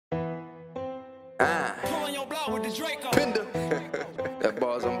Pinder. That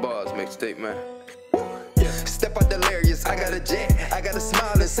bars on bars mixtape, man. Step out delirious, I got a jet, I got a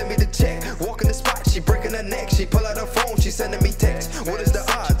smile and send me the check. Walk in the spot, she breaking her neck, she pull out her phone, she sending me text. What is the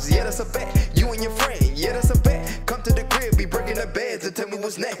odds? Yeah, that's a bet. You and your friend, yeah, that's a bet. Come to the crib, be breaking the beds and tell me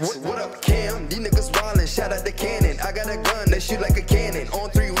what's next. What up, Cam? These niggas wildin', shout out the cannon. I got a gun that shoot like a cannon, on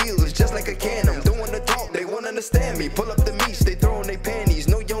 3 wheels, just like a cannon. Don't wanna talk, they won't understand me. Pull up the meats, they throwin' they panties.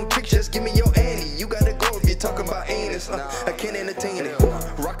 No young tricks, just give me your Annie. You gotta go if you're talking about anus. I can't entertain it.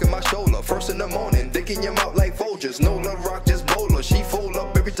 Rocking my shoulder, first in the morning, dicking your mouth like Folgers. No love rock, just bowler. She fold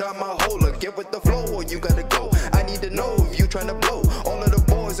up every time I hold her. Get with the flow or you gotta go. I need to know if you tryna blow. All of the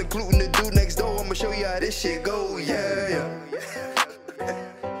boys, including the dude next door, I'ma show you how this shit go, yeah.